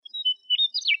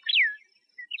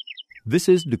This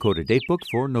is Dakota Datebook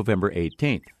for November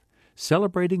 18th,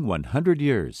 celebrating 100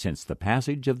 years since the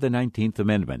passage of the 19th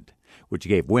Amendment, which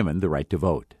gave women the right to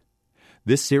vote.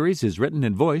 This series is written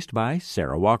and voiced by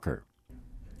Sarah Walker.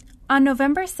 On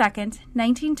November 2nd,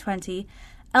 1920,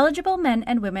 eligible men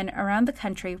and women around the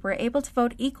country were able to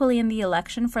vote equally in the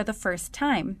election for the first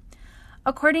time.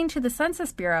 According to the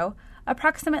Census Bureau,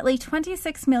 approximately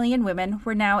 26 million women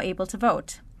were now able to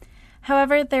vote.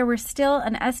 However, there were still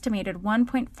an estimated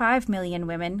 1.5 million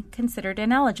women considered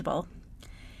ineligible.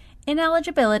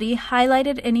 Ineligibility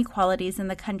highlighted inequalities in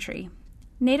the country.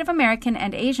 Native American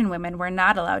and Asian women were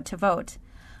not allowed to vote.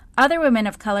 Other women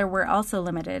of color were also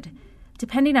limited,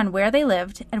 depending on where they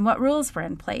lived and what rules were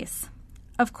in place.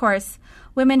 Of course,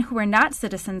 women who were not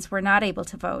citizens were not able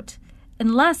to vote,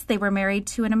 unless they were married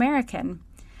to an American.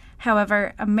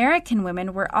 However, American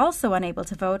women were also unable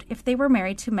to vote if they were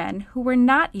married to men who were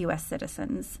not U.S.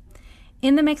 citizens.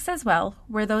 In the mix as well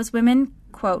were those women,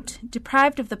 quote,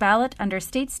 deprived of the ballot under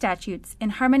state statutes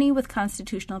in harmony with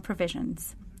constitutional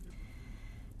provisions.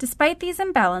 Despite these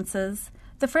imbalances,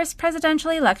 the first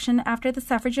presidential election after the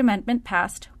suffrage amendment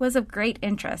passed was of great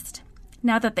interest.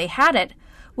 Now that they had it,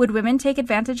 would women take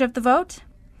advantage of the vote?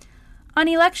 On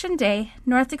Election Day,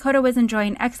 North Dakota was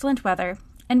enjoying excellent weather,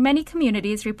 and many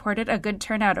communities reported a good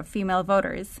turnout of female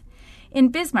voters. In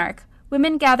Bismarck,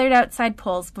 women gathered outside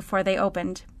polls before they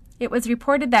opened. It was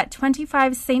reported that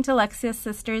 25 St. Alexius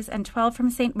sisters and 12 from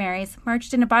St. Mary's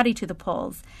marched in a body to the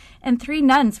polls, and 3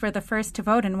 nuns were the first to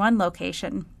vote in one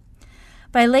location.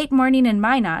 By late morning in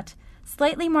Minot,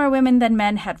 slightly more women than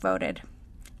men had voted.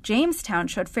 Jamestown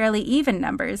showed fairly even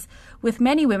numbers, with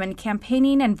many women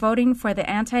campaigning and voting for the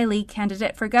anti-Lee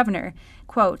candidate for governor,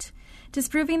 quote,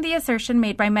 disproving the assertion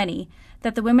made by many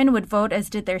that the women would vote as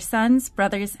did their sons,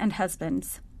 brothers, and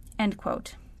husbands, end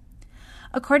quote.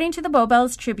 According to the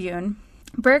Bowbells Tribune,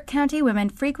 Burke County women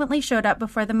frequently showed up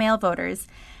before the male voters,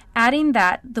 adding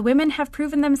that the women have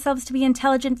proven themselves to be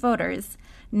intelligent voters.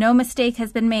 No mistake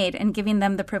has been made in giving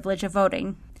them the privilege of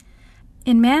voting.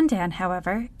 In Mandan,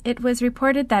 however, it was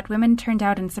reported that women turned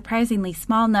out in surprisingly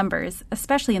small numbers,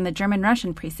 especially in the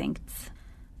German-Russian precincts.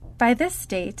 By this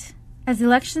date, as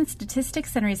election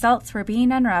statistics and results were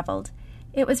being unraveled,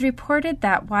 it was reported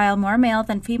that while more male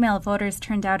than female voters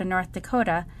turned out in North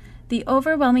Dakota, the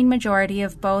overwhelming majority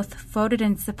of both voted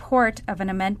in support of an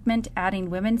amendment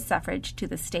adding women's suffrage to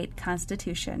the state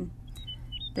constitution.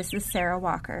 This is Sarah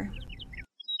Walker.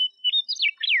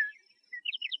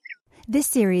 This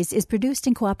series is produced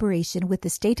in cooperation with the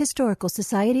State Historical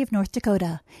Society of North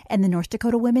Dakota and the North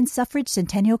Dakota Women's Suffrage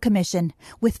Centennial Commission,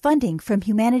 with funding from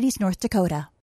Humanities North Dakota.